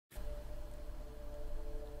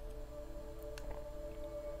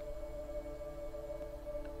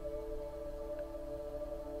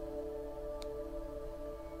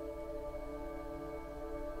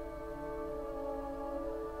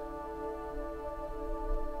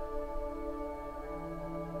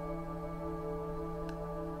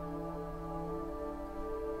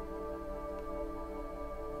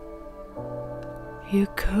You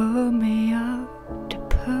call me out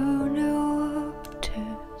upon the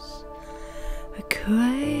waters, a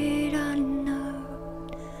great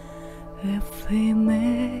unknown, if we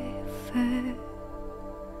may fail.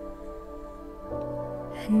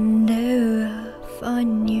 And there I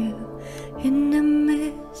find you in the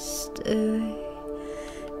mystery,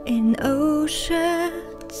 in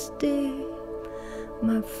oceans deep,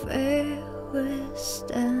 my faith will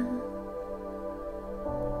stand.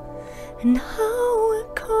 And how I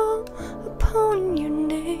call upon your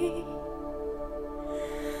name,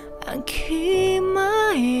 I keep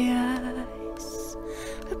my eyes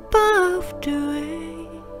above the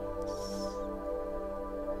waves.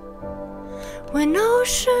 When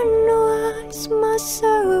ocean wise my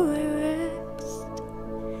soul will rest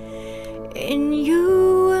in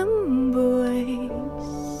your embrace.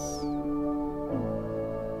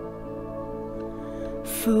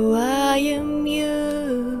 For I am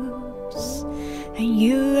yours, and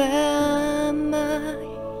you are mine.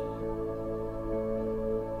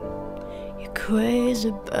 Your grace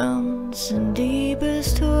abounds in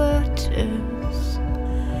deepest waters.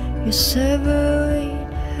 Your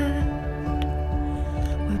sovereign hand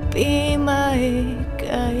will be my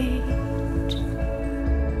guide.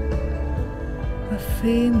 My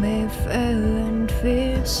feet may fail and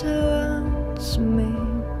fear surrounds me.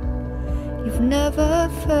 You've never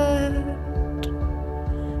failed,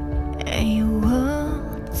 and you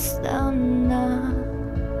won't stop now.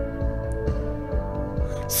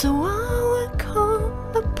 So I will call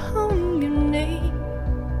upon your name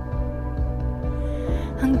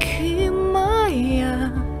and keep my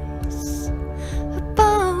eyes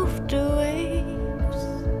above the waves.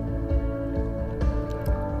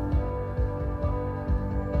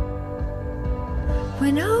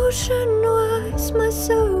 When ocean wise my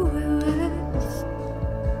soul will rest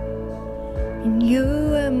in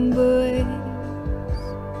your embrace.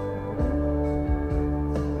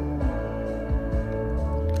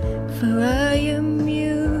 For I am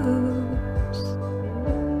yours,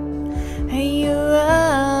 and you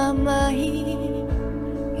are mine,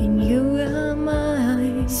 and you are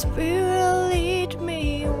my spirit. Lead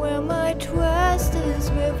me where my trust is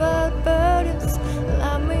without borders.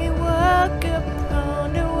 Let me walk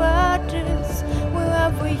upon the waters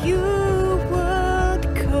wherever you would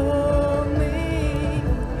call me.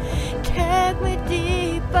 Take me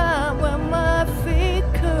deeper where my feet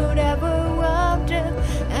could ever wander,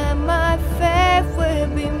 and my faith will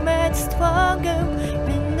be made stronger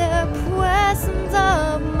in the presence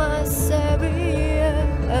of my Savior.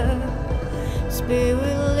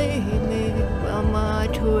 Spirit, lead me where my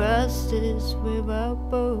trust is without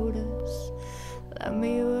borders. Let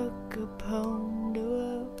me walk upon the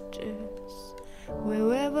waters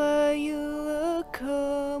wherever you will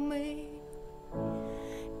call me.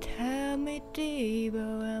 Tell me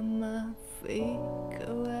deeper where my feet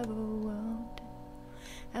go ever wander,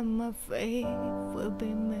 and my faith will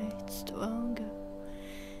be made stronger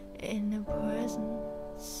in the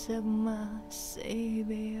presence of my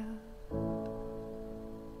Savior.